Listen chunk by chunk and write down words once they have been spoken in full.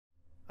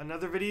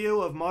Another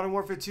video of Modern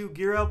Warfare 2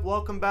 Gear Up.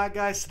 Welcome back,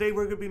 guys. Today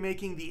we're going to be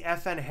making the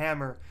FN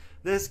HAMR.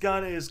 This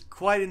gun is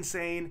quite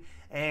insane,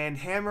 and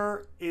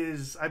HAMR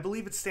is, I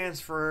believe it stands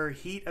for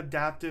Heat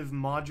Adaptive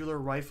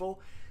Modular Rifle.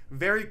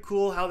 Very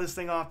cool how this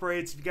thing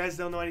operates. If you guys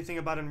don't know anything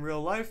about it in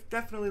real life,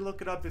 definitely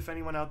look it up if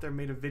anyone out there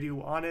made a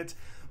video on it.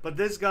 But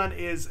this gun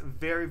is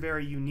very,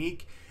 very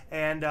unique,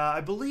 and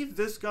I believe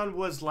this gun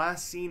was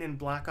last seen in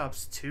Black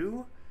Ops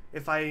 2.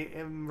 If I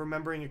am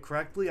remembering it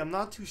correctly. I'm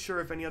not too sure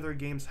if any other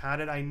games had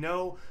it. I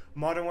know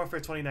Modern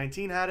Warfare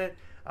 2019 had it.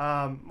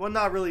 Well,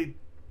 not really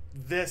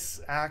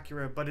this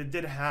accurate, but it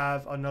did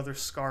have another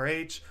Scar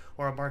H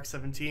or a Mark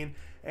 17.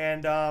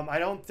 And I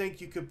don't think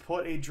you could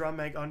put a drum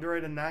mag under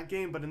it in that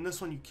game, but in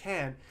this one you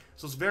can.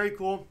 So it's very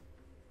cool.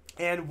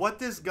 And what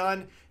this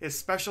gun is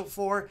special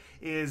for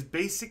is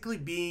basically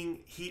being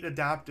heat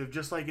adaptive,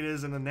 just like it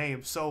is in the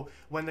name. So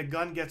when the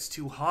gun gets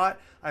too hot,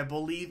 I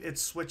believe it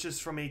switches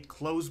from a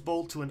closed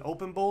bolt to an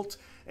open bolt.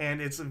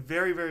 And it's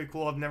very, very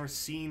cool. I've never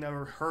seen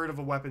or heard of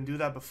a weapon do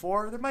that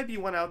before. There might be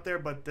one out there,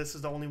 but this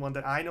is the only one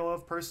that I know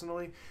of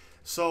personally.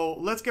 So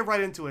let's get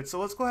right into it. So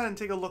let's go ahead and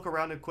take a look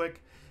around it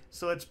quick.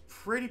 So it's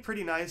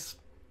pretty nice.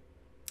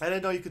 I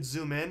didn't know you could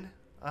zoom in.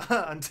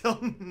 Until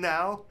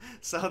now,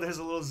 so there's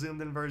a little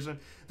zoomed in version.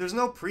 There's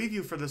no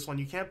preview for this one.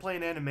 You can't play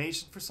an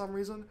animation for some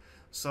reason,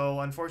 so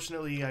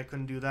unfortunately I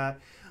couldn't do that.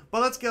 But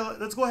let's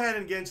go ahead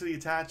and get into the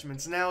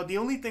attachments. Now, the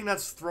only thing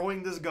that's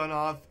throwing this gun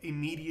off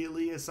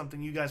immediately is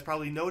something you guys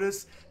probably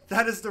noticed.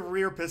 That is the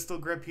rear pistol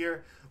grip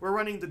here. We're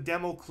running the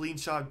demo clean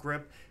shot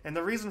grip, and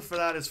the reason for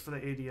that is for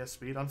the ADS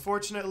speed.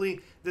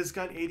 Unfortunately, this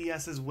gun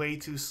ADS is way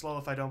too slow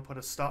if I don't put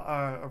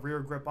a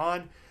rear grip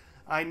on.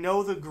 I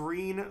know the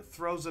green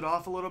throws it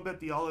off a little bit,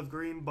 the olive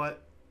green,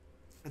 but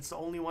it's the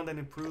only one that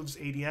improves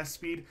ADS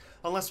speed,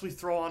 unless we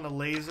throw on a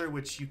laser,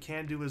 which you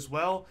can do as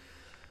well.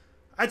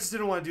 I just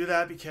didn't want to do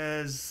that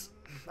because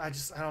I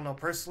don't know,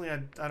 personally,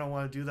 I don't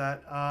want to do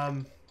that.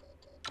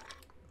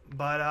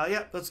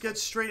 Yeah, let's get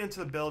straight into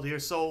the build here.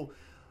 So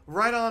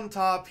right on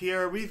top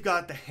here, we've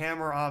got the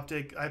HAMR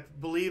optic. I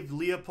believe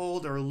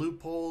Leopold or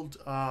Leupold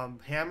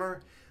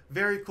HAMR.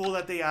 Very cool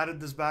that they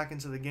added this back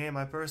into the game.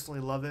 I personally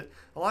love it.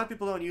 A lot of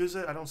people don't use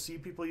it. I don't see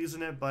people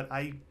using it, but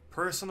I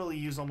personally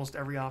use almost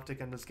every optic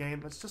in this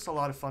game. It's just a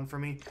lot of fun for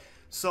me.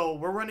 So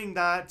we're running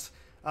that.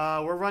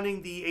 We're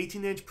running the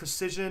 18-inch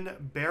precision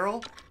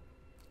barrel.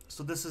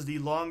 So this is the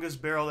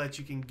longest barrel that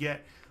you can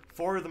get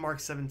for the Mark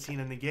 17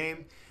 in the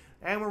game.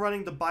 And we're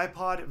running the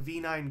bipod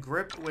V9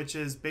 grip, which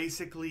is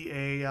basically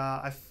a,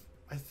 I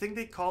think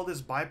they call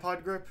this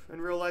bipod grip in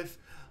real life.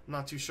 I'm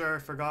not too sure, I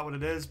forgot what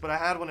it is, but I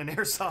had one in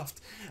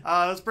Airsoft. It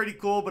was pretty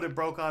cool, but it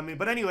broke on me.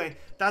 But anyway,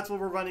 that's what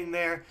we're running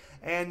there.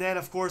 And then,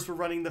 of course, we're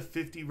running the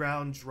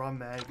 50-round drum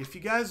mag. If you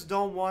guys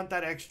don't want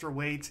that extra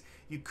weight,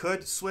 you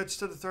could switch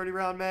to the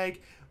 30-round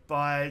mag,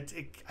 but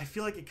I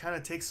feel like it kind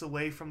of takes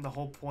away from the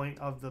whole point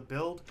of the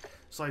build.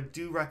 So I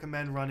do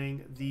recommend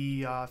running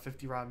the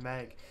 50-round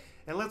mag.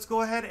 And let's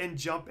go ahead and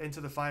jump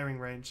into the firing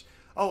range.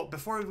 Oh,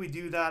 before we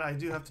do that, I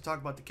do have to talk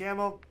about the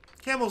camo.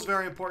 Camo is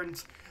very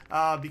important.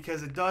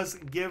 Because it does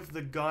give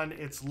the gun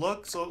its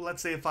look. So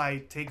let's say if I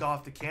take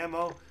off the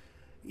camo,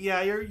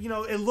 yeah,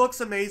 it looks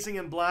amazing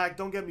in black,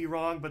 don't get me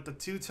wrong, but the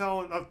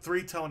two-tone,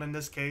 three-tone in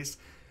this case,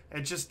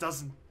 it just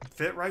doesn't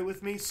fit right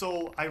with me.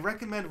 So I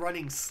recommend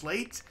running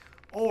slate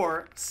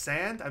or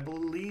sand. I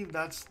believe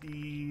that's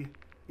the,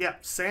 yeah,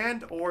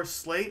 sand or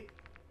slate.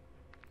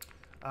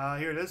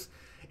 Here it is.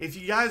 If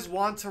you guys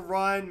want to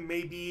run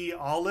maybe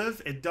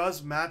olive, it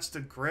does match the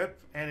grip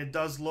and it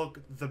does look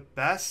the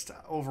best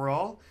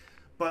overall.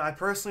 But I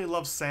personally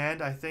love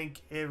sand. I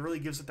think it really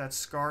gives it that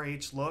Scar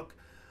H look.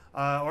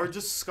 Or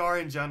just Scar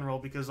in general,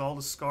 because all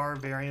the Scar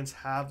variants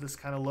have this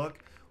kind of look.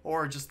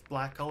 Or just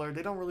black color.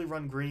 They don't really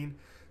run green.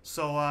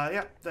 So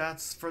yeah,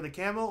 that's for the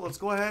camo. Let's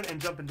go ahead and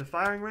jump into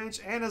firing range.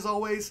 And as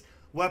always,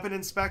 weapon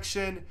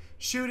inspection,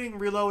 shooting,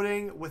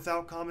 reloading,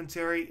 without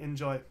commentary.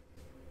 Enjoy.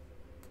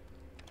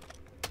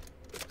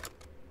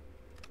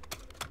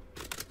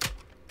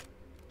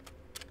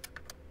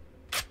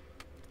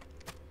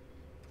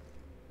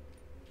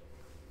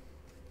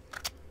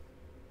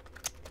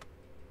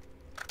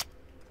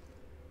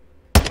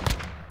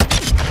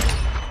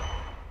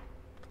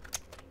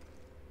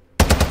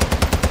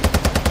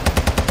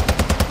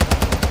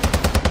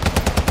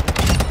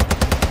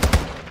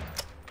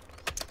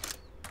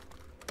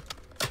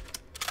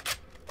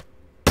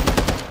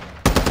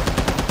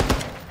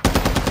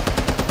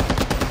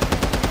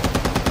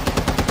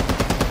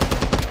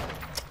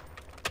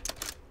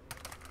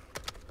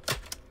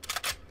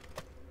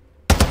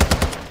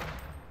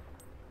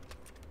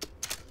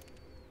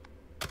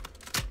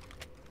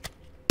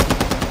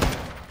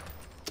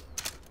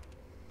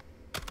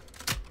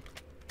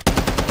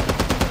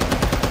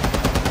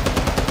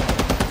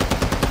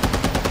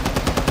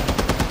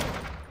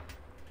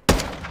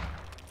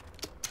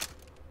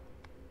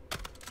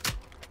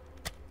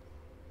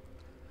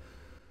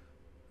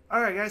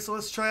 Alright guys, so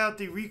let's try out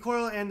the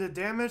recoil and the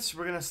damage.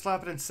 We're going to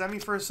slap it in semi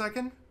for a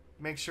second.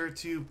 Make sure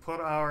to put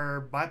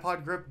our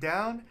bipod grip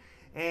down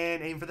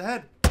and aim for the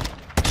head.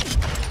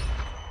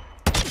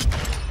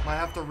 Might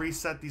have to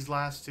reset these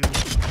last two.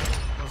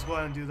 Let's go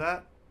ahead and do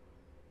that.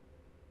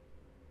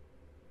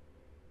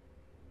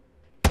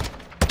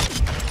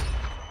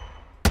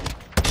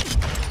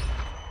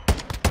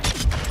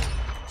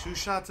 Two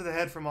shots to the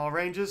head from all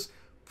ranges.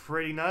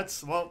 Pretty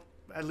nuts. Well,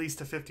 at least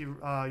to 50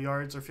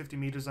 yards, or 50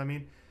 meters, I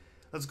mean.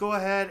 Let's go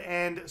ahead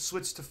and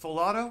switch to full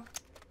auto.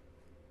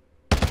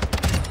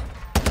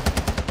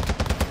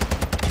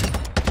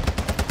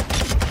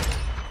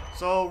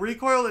 So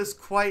recoil is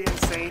quite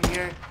insane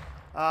here.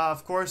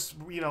 Of course,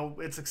 you know,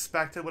 it's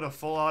expected with a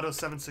full auto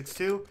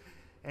 7.62.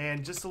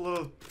 And just a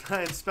little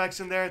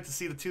inspection there to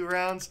see the 2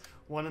 rounds,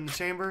 1 in the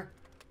chamber.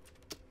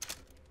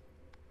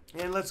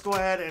 And let's go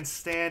ahead and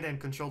stand and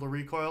control the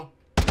recoil.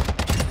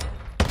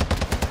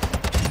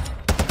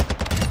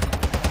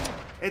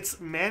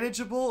 It's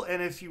manageable,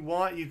 and if you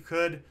want, you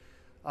could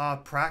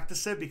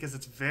practice it because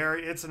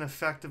it's an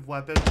effective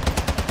weapon.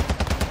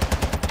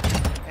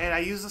 And I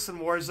use this in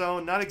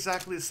Warzone. Not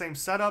exactly the same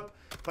setup,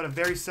 but a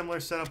very similar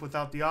setup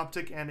without the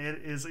optic, and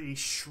it is a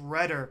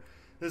shredder.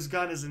 This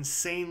gun is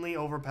insanely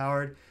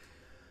overpowered.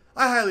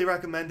 I highly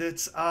recommend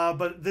it,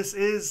 but this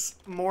is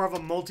more of a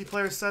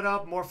multiplayer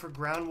setup, more for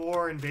ground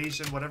war,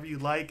 invasion, whatever you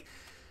like.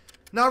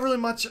 Not really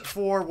much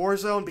for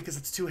Warzone because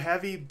it's too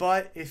heavy,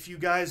 but if you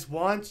guys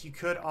want, you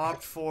could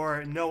opt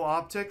for no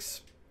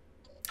optics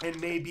and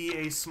maybe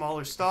a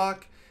smaller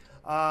stock,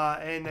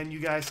 and then you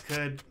guys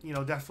could, you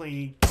know,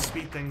 definitely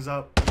speed things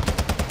up.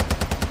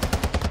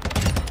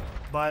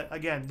 But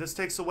again, this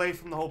takes away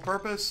from the whole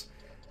purpose,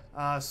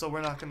 so we're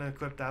not going to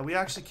equip that. We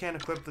actually can't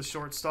equip the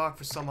short stock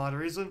for some odd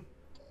reason.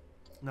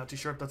 Not too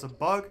sure if that's a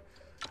bug,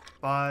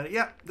 but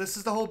yeah, this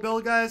is the whole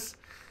build, guys.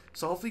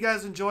 So hopefully you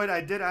guys enjoyed.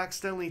 I did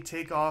accidentally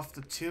take off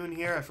the tune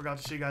here. I forgot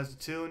to show you guys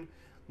the tune.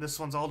 This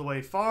one's all the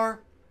way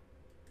far.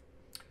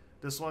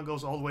 This one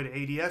goes all the way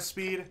to ADS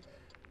speed.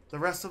 The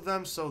rest of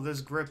them, so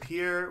this grip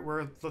here,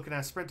 we're looking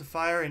at sprint to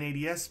fire and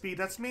ADS speed.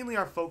 That's mainly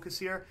our focus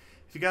here.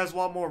 If you guys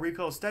want more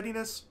recoil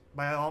steadiness,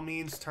 by all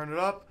means turn it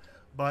up.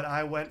 But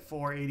I went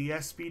for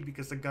ADS speed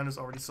because the gun is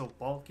already so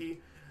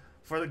bulky.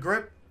 For the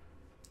grip,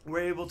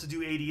 we're able to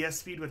do ADS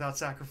speed without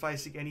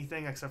sacrificing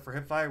anything except for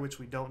hipfire, which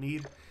we don't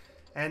need.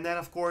 And then,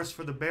 of course,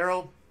 for the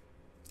barrel,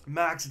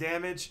 max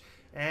damage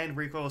and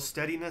recoil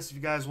steadiness. If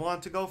you guys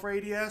want to go for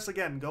ADS,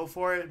 again, go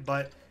for it.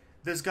 But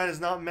this gun is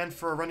not meant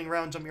for running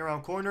around, jumping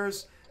around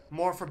corners.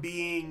 More for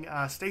being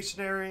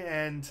stationary,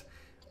 and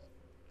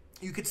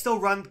you could still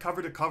run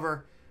cover to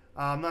cover.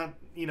 I'm not,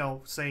 you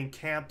know, saying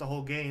camp the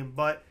whole game,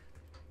 but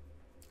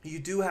you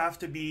do have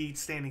to be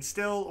standing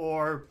still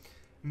or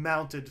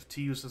mounted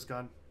to use this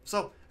gun.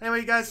 So,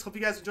 anyway, you guys, hope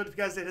you guys enjoyed. If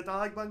you guys did, hit the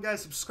like button,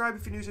 guys. Subscribe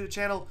if you're new to the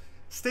channel.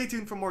 Stay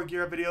tuned for more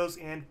gear up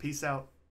videos, and peace out.